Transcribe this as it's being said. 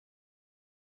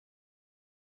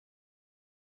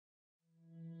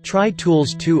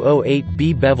Tri-Tools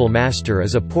 208B BevelMASTER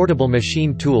is a portable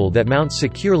machine tool that mounts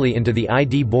securely into the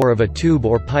ID bore of a tube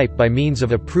or pipe by means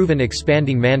of a proven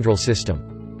expanding mandrel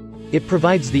system. It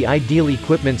provides the ideal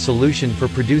equipment solution for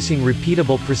producing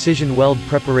repeatable precision weld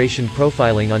preparation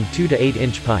profiling on 2 to 8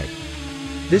 inch pipe.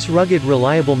 This rugged,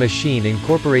 reliable machine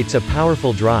incorporates a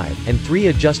powerful drive, and 3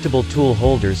 adjustable tool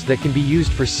holders that can be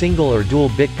used for single or dual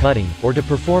bit cutting, or to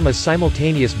perform a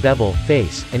simultaneous bevel,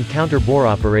 face, and counter bore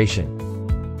operation.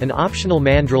 An optional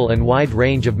mandrel and wide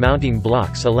range of mounting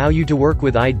blocks allow you to work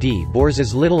with ID bores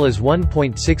as little as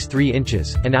 1.63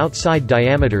 inches, and outside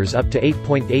diameters up to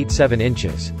 8.87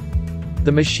 inches.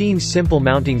 The machine's simple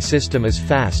mounting system is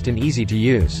fast and easy to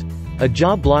use. A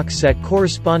jaw block set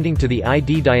corresponding to the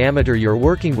ID diameter you're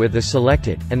working with is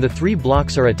selected, and the 3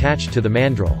 blocks are attached to the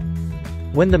mandrel.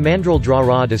 When the mandrel draw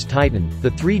rod is tightened, the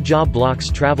 3 jaw blocks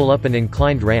travel up an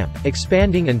inclined ramp,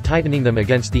 expanding and tightening them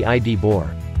against the ID bore.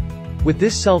 With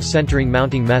this self-centering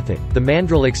mounting method, the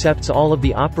mandrel accepts all of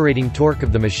the operating torque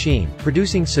of the machine,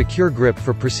 producing secure grip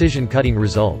for precision cutting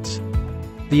results.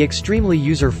 The extremely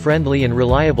user-friendly and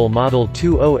reliable Model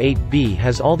 208B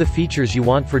has all the features you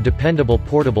want for dependable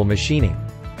portable machining.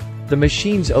 The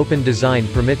machine's open design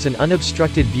permits an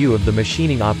unobstructed view of the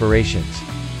machining operations.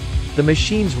 The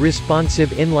machine's responsive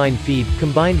inline feed,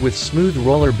 combined with smooth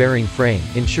roller bearing frame,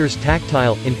 ensures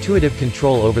tactile, intuitive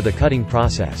control over the cutting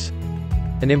process.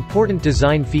 An important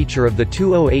design feature of the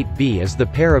 208B is the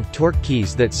pair of torque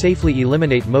keys that safely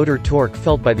eliminate motor torque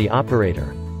felt by the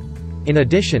operator. In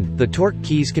addition, the torque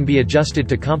keys can be adjusted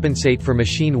to compensate for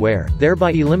machine wear,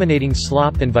 thereby eliminating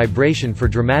slop and vibration for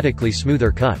dramatically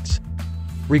smoother cuts.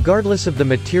 Regardless of the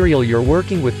material you're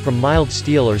working with, from mild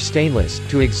steel or stainless,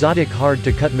 to exotic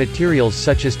hard-to-cut materials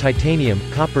such as titanium,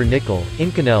 copper nickel,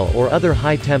 Inconel or other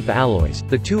high-temp alloys,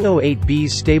 the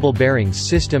 208B's stable bearings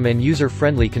system and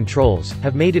user-friendly controls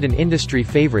have made it an industry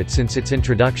favorite since its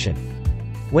introduction.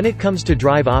 When it comes to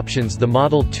drive options, the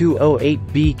Model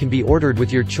 208B can be ordered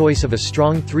with your choice of a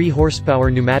strong 3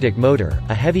 horsepower pneumatic motor,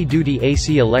 a heavy-duty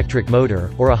AC electric motor,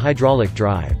 or a hydraulic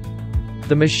drive.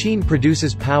 The machine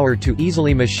produces power to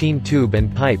easily machine tube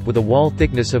and pipe with a wall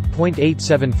thickness of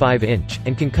 0.875 inch,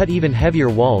 and can cut even heavier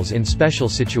walls in special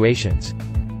situations.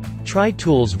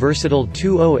 Tri-Tools' versatile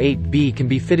 208B can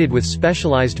be fitted with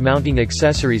specialized mounting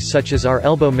accessories such as our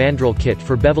elbow mandrel kit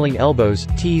for beveling elbows,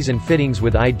 tees and fittings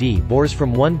with ID bores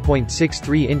from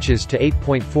 1.63 inches to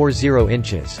 8.40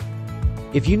 inches.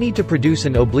 If you need to produce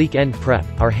an oblique end prep,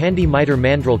 our handy miter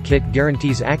mandrel kit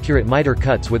guarantees accurate miter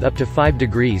cuts with up to 5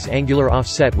 degrees angular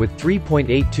offset with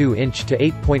 3.82 inch to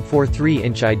 8.43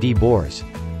 inch ID bores.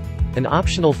 An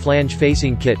optional flange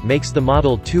facing kit makes the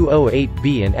Model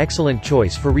 208B an excellent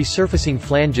choice for resurfacing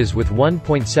flanges with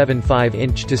 1.75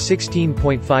 inch to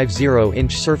 16.50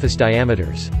 inch surface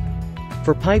diameters.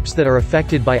 For pipes that are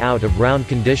affected by out-of-round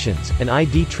conditions, an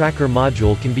ID tracker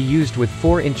module can be used with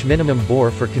 4-inch minimum bore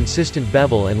for consistent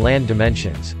bevel and land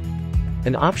dimensions.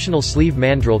 An optional sleeve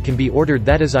mandrel can be ordered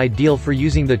that is ideal for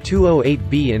using the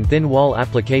 208B in thin wall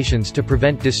applications to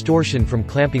prevent distortion from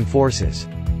clamping forces.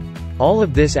 All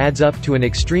of this adds up to an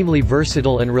extremely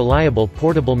versatile and reliable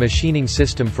portable machining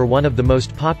system for one of the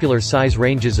most popular size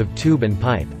ranges of tube and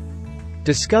pipe.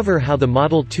 Discover how the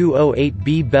Model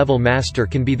 208B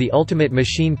BevelMASTER can be the ultimate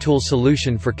machine tool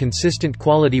solution for consistent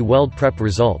quality weld prep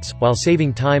results, while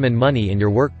saving time and money in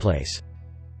your workplace.